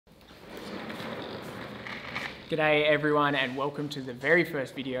G'day everyone and welcome to the very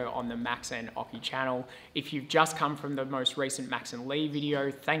first video on the Max and Occy channel. If you've just come from the most recent Max and Lee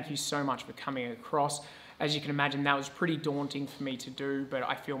video, thank you so much for coming across. As you can imagine, that was pretty daunting for me to do, but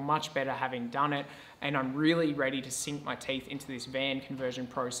I feel much better having done it, and I'm really ready to sink my teeth into this van conversion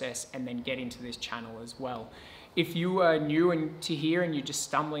process and then get into this channel as well. If you are new to here and you're just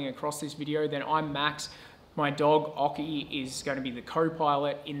stumbling across this video, then I'm Max. My dog, Occy, is going to be the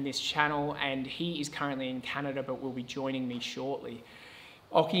co-pilot in this channel, and he is currently in Canada, but will be joining me shortly.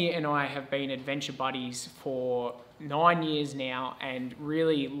 Occy and I have been adventure buddies for 9 years now and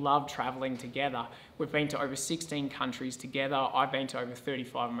really love traveling together. We've been to over 16 countries together. I've been to over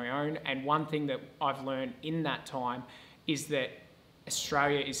 35 of my own, and one thing that I've learned in that time is that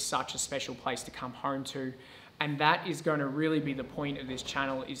Australia is such a special place to come home to. And that is going to really be the point of this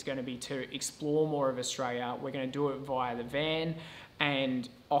channel, is going to be to explore more of Australia. We're going to do it via the van, and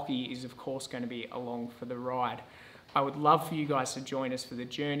Occy is of course going to be along for the ride. I would love for you guys to join us for the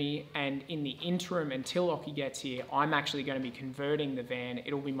journey, and in the interim until Occy gets here, I'm actually going to be converting the van.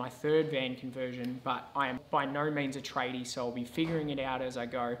 It'll be my third van conversion, but I am by no means a tradie, so I'll be figuring it out as I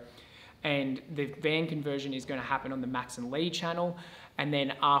go. And the van conversion is going to happen on the Max and Lee channel, and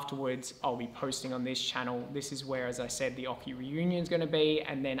then afterwards I'll be posting on this channel. This is where, as I said, the Occy reunion is going to be,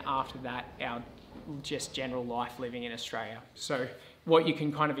 and then after that our just general life living in Australia. So what you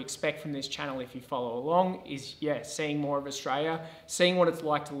can kind of expect from this channel if you follow along is, yeah, seeing more of Australia, seeing what it's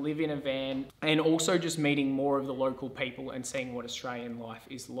like to live in a van, and also just meeting more of the local people and seeing what Australian life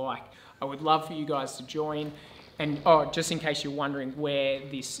is like. I would love for you guys to join. And just in case you're wondering where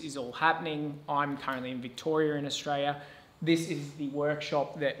this is all happening, I'm currently in Victoria in Australia. This is the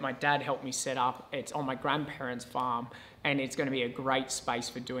workshop that my dad helped me set up. It's on my grandparents' farm, and it's going to be a great space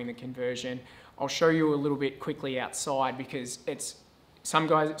for doing the conversion. I'll show you a little bit quickly outside, because it's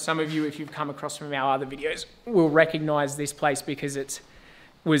some of you, if you've come across from our other videos, will recognize this place because it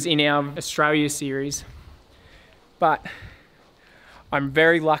was in our Australia series. But I'm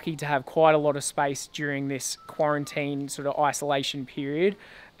very lucky to have quite a lot of space during this quarantine sort of isolation period.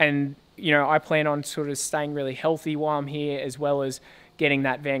 And, you know, I plan on sort of staying really healthy while I'm here, as well as getting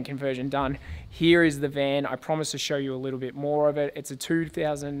that van conversion done. Here is the van. I promise to show you a little bit more of it. It's a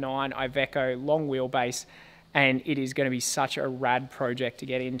 2009 Iveco long wheelbase, and it is going to be such a rad project to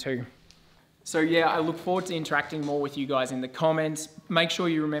get into. So yeah, I look forward to interacting more with you guys in the comments. Make sure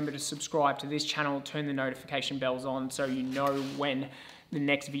you remember to subscribe to this channel, turn the notification bells on so you know when the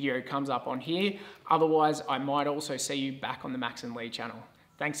next video comes up on here. Otherwise, I might also see you back on the Max and Lee channel.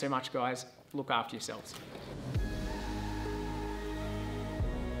 Thanks so much, guys. Look after yourselves.